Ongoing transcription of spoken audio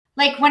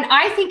Like when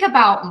I think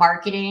about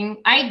marketing,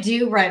 I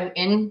do run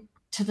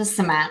into the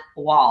cement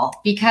wall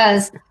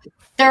because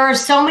there are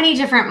so many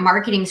different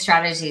marketing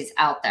strategies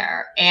out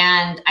there.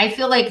 And I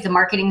feel like the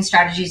marketing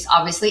strategies,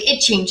 obviously, it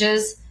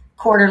changes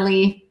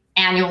quarterly,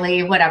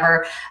 annually,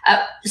 whatever.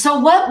 So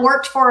what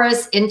worked for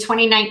us in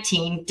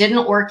 2019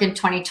 didn't work in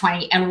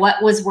 2020. And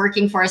what was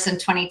working for us in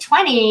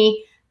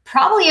 2020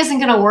 probably isn't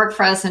going to work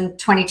for us in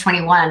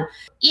 2021.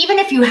 Even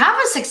if you have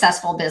a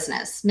successful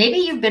business, maybe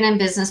you've been in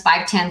business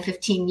 5, 10,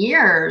 15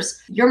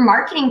 years, your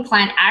marketing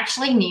plan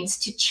actually needs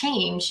to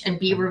change and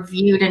be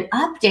reviewed and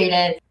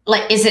updated.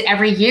 Like, is it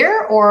every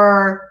year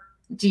or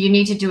do you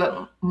need to do it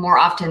more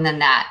often than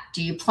that?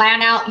 Do you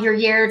plan out your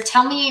year?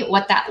 Tell me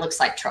what that looks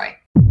like, Troy.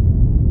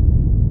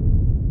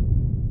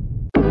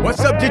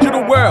 What's up,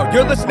 digital world?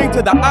 You're listening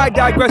to the I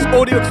Digress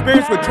audio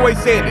experience with Troy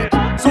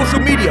Sandage. Social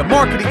media,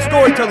 marketing,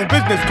 storytelling,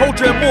 business,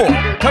 culture, and more.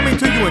 Coming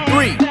to you in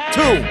 3,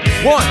 2,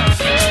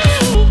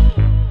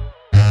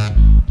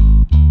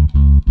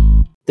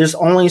 1. There's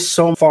only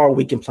so far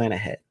we can plan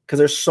ahead because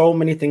there's so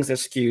many things that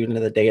skew into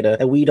the data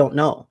that we don't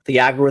know. The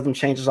algorithm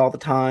changes all the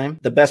time.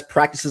 The best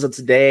practices of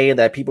today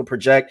that people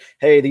project,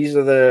 hey, these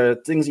are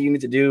the things that you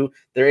need to do.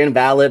 They're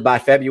invalid by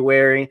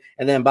February.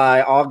 And then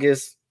by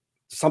August,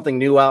 something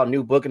new out,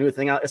 new book, a new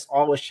thing out. It's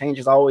always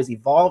changes, always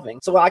evolving.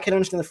 So I can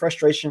understand the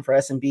frustration for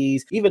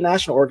SMBs, even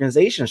national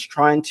organizations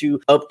trying to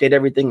update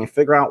everything and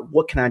figure out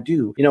what can I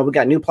do. You know, we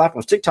got new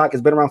platforms. TikTok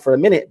has been around for a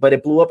minute, but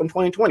it blew up in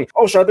 2020.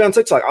 Oh, should I be on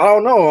TikTok? I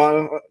don't know.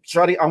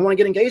 I want to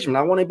get engagement.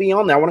 I want to be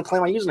on there. I want to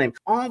claim my username.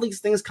 All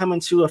these things come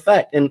into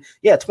effect. And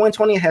yeah,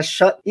 2020 has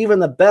shut even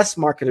the best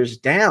marketers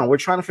down. We're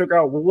trying to figure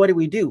out, well, what do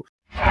we do?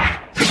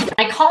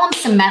 I call them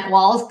cement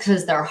walls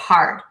because they're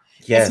hard.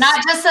 Yes. It's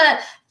not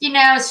just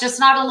it's just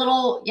not a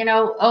little,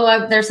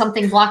 there's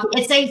something blocking.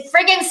 It's a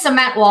friggin'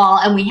 cement wall,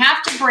 and we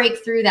have to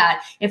break through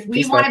that if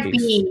we want to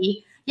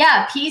be,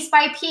 piece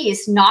by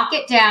piece, knock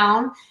it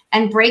down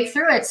and break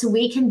through it so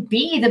we can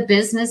be the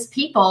business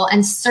people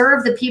and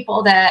serve the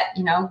people that,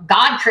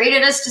 God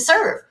created us to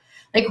serve.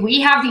 Like we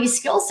have these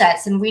skill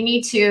sets and we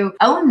need to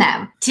own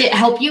them to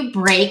help you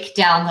break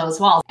down those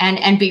walls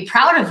and be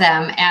proud of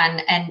them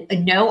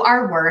and know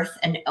our worth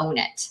and own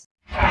it.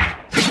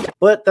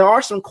 But there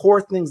are some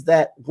core things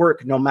that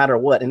work no matter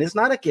what. And it's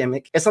not a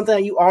gimmick. It's something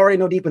that you already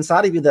know deep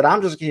inside of you that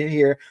I'm just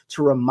here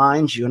to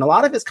remind you. And a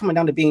lot of it's coming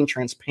down to being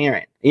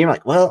transparent. And you're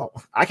like, well,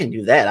 I can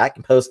do that. I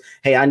can post,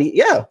 hey,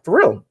 for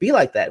real, be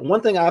like that. And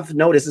one thing I've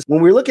noticed is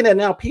when we're looking at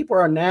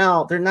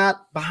now, they're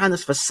not behind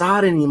this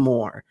facade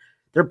anymore.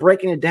 They're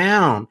breaking it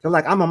down. They're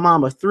like, I'm a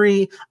mom of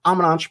 3. I'm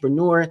an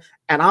entrepreneur.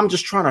 And I'm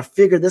just trying to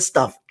figure this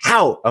stuff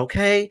out,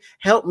 okay?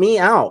 Help me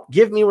out.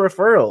 Give me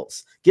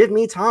referrals. Give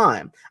me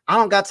time. I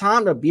don't got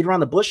time to beat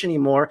around the bush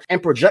anymore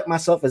and project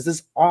myself as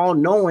this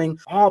all-knowing,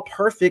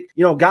 all-perfect,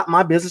 got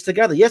my business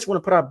together. Yes, we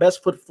want to put our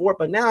best foot forward,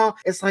 but now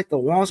it's like the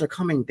walls are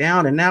coming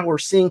down, and now we're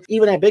seeing,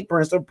 even at Big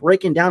Brands, they're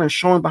breaking down and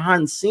showing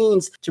behind the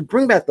scenes to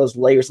bring back those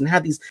layers and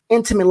have these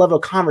intimate level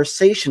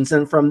conversations.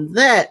 And from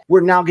that,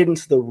 we're now getting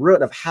to the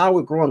root of how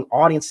we're growing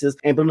audiences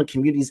and building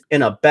communities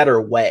in a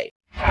better way.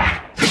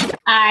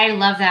 I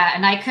love that.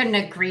 And I couldn't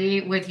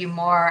agree with you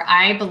more.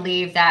 I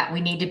believe that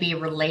we need to be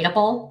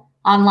relatable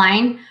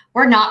online.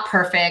 We're not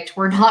perfect.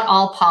 We're not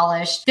all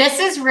polished. This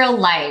is real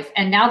life.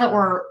 And now that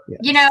we're,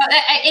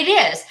 it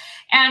is.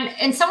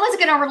 And someone's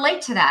going to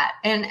relate to that.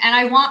 And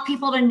I want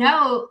people to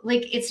know,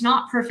 like, it's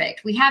not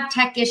perfect. We have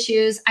tech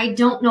issues. I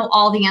don't know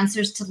all the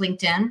answers to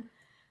LinkedIn.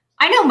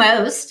 I know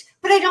most,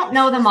 but I don't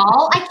know them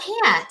all. I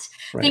can't.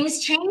 Right. Things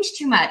change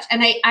too much.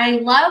 And I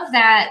love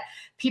that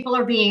people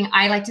are being,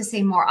 I like to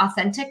say, more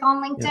authentic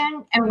on LinkedIn.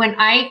 Yeah. And when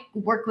I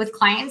work with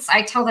clients,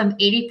 I tell them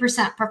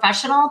 80%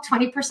 professional,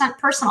 20%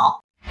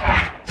 personal.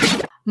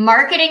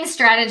 Marketing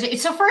strategy.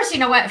 So first, you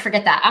know what?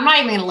 Forget that. I'm not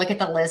even going to look at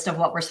the list of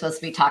what we're supposed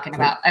to be talking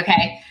about.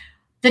 Okay.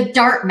 The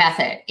dart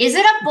method. Is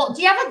it do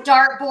you have a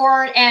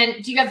dartboard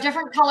and do you have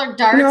different colored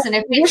darts? And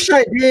I wish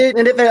I did.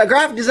 And if a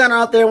graphic designer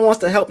out there wants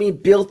to help me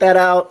build that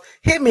out,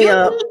 hit me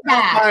up.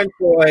 Fine,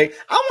 Troy.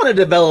 I want to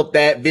develop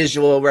that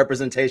visual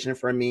representation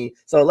for me.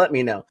 So let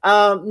me know.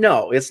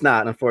 No, it's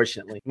not,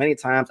 unfortunately. Many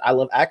times I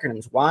love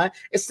acronyms. Why?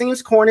 It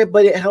seems corny,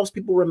 but it helps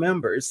people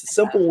remember. It's a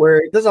simple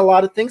word. There's a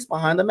lot of things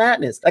behind the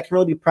madness that can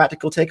really be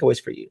practical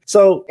takeaways for you.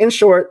 So in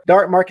short,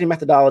 DART marketing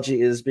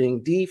methodology is being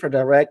D for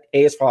direct,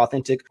 A is for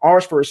authentic, R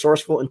is for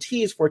resourceful, and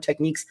T is for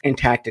techniques and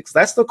tactics.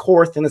 That's the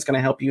core thing that's going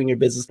to help you in your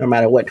business no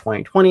matter what.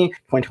 2020,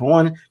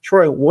 2021.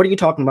 Troy, what are you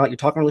talking about? You're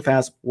talking really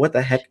fast. What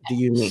the heck do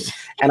you mean?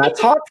 And I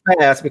talk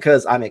fast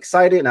because I'm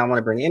excited and I want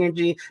to bring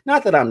energy.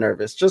 Not that I'm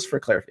nervous, just for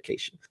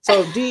clarification.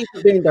 So D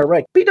for being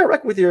direct. Be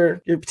direct with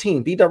your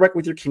team. Be direct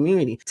with your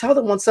community. Tell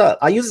them what's up.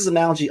 I use this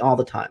analogy all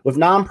the time. With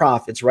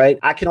nonprofits, right?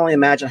 I can only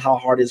imagine how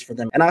hard it is for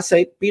them. And I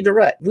say, be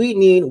direct. We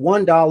need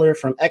 $1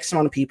 from X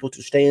amount of people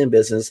to stay in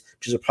business,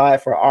 to supply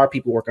for our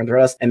people work under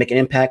us and make an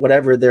impact, whatever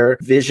whatever their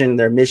vision,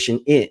 their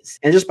mission is.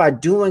 And just by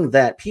doing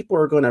that, people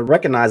are going to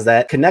recognize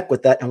that, connect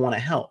with that, and want to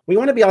help. We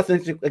want to be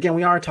authentic. Again,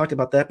 we already talked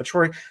about that, but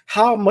Troy,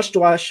 how much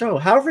do I show?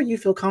 However you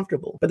feel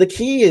comfortable. But the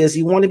key is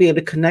you want to be able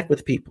to connect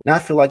with people,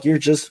 not feel like you're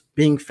just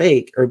being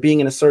fake or being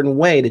in a certain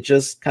way to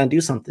just kind of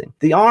do something.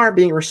 The R,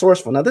 being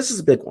resourceful. Now, this is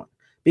a big one.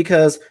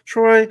 Because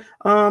Troy,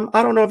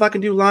 I don't know if I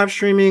can do live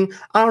streaming.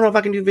 I don't know if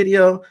I can do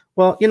video.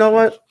 Well, you know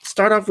what?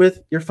 Start off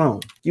with your phone.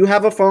 You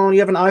have a phone,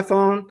 you have an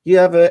iPhone, you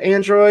have an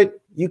Android,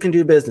 you can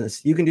do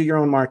business. You can do your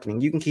own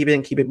marketing. You can keep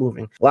it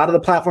moving. A lot of the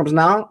platforms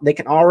now, they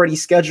can already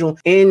schedule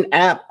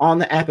in-app on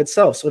the app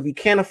itself. So if you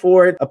can't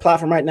afford a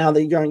platform right now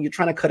that you're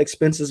trying to cut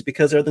expenses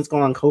because everything's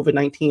going on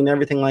COVID-19 and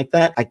everything like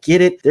that, I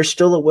get it. There's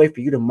still a way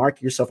for you to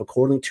market yourself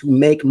accordingly to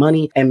make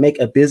money and make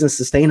a business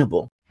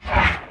sustainable.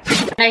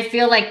 I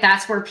feel like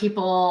that's where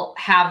people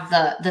have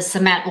the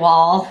cement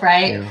wall,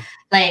 right? Yeah.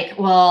 Like,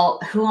 well,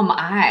 who am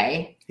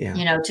I,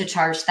 to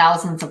charge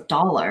thousands of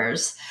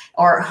dollars,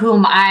 or who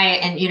am I?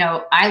 And,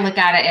 I look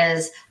at it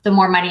as the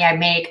more money I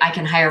make, I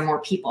can hire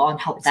more people and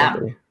help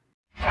them.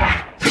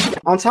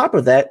 On top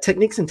of that,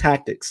 techniques and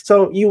tactics.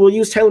 So you will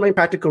use tailor-made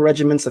practical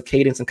regimens of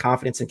cadence and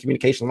confidence and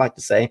communication, I like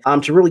to say,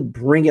 to really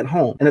bring it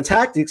home. And the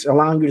tactics are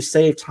allowing you to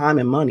save time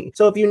and money.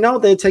 So if you know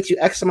that it takes you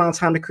X amount of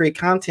time to create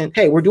content,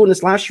 hey, we're doing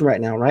this live stream right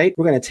now, right?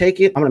 We're going to take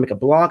it. I'm going to make a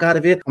blog out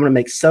of it. I'm going to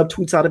make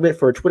subtweets out of it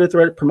for a Twitter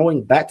thread,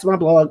 promoting back to my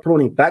blog,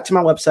 promoting back to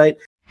my website.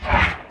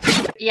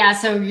 Yeah.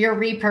 So you're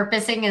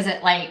repurposing, is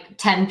it like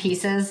 10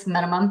 pieces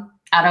minimum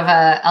out of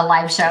a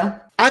live show?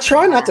 I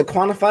try not to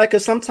quantify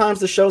because sometimes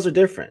the shows are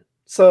different.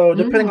 So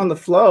depending on the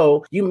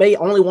flow, you may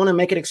only want to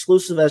make it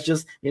exclusive as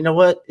just, you know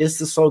what,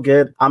 this is so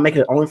good. I'll make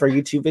it only for a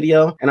YouTube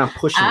video and I'm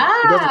pushing it.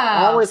 It doesn't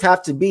always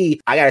have to be,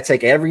 I got to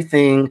take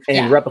everything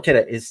and replicate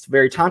it. It's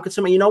very time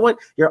consuming. You know what?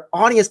 Your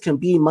audience can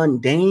be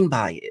mundane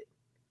by it.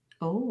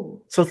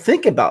 Oh. So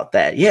think about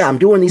that. Yeah, I'm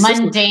doing these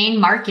mundane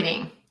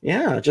marketing.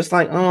 Yeah, just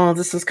like, oh,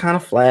 this is kind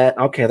of flat.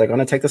 Okay, they're going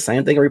to take the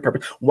same thing and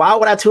repurpose. Why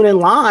would I tune in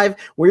live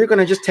where you're going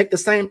to just take the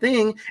same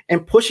thing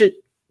and push it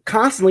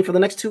constantly for the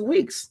next 2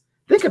 weeks?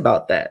 Think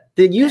about that.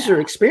 The user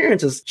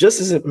experience is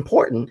just as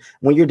important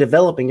when you're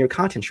developing your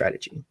content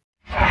strategy.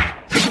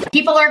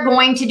 People are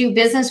going to do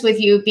business with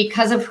you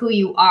because of who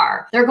you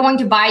are. They're going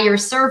to buy your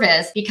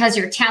service because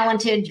you're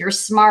talented, you're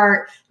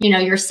smart,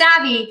 you're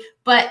savvy,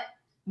 but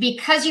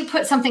because you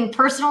put something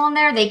personal in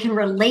there, they can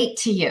relate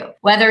to you,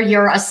 whether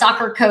you're a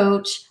soccer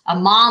coach, a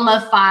mom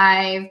of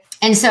 5.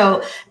 And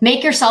so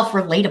make yourself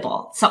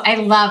relatable. So I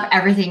love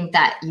everything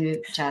that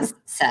you just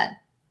said.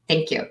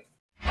 Thank you.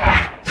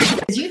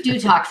 You do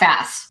talk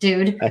fast,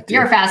 dude.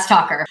 You're a fast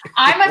talker.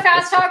 I'm a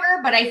fast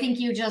talker, but I think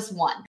you just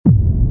won.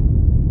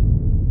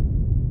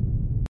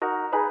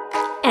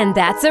 And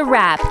that's a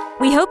wrap.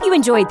 We hope you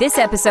enjoyed this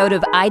episode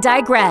of I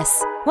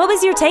Digress. What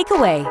was your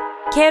takeaway?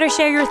 Care to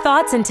share your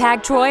thoughts and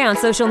tag Troy on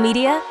social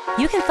media?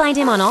 You can find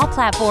him on all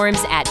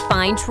platforms at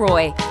Find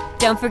Troy.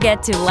 Don't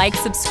forget to like,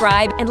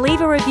 subscribe, and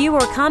leave a review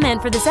or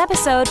comment for this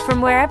episode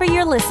from wherever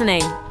you're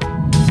listening.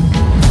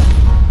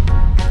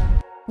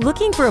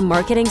 Looking for a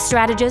marketing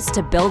strategist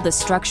to build the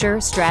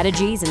structure,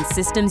 strategies, and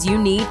systems you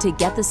need to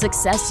get the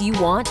success you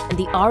want and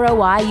the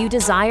ROI you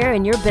desire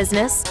in your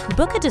business?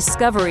 Book a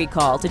discovery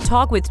call to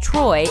talk with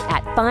Troy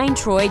at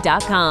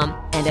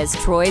findtroy.com. And as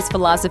Troy's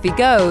philosophy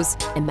goes,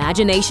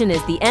 imagination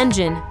is the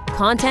engine,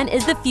 content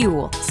is the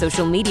fuel,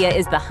 social media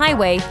is the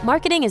highway,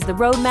 marketing is the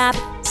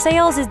roadmap,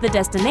 sales is the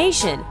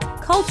destination,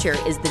 culture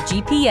is the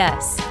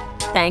GPS.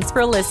 Thanks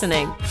for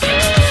listening.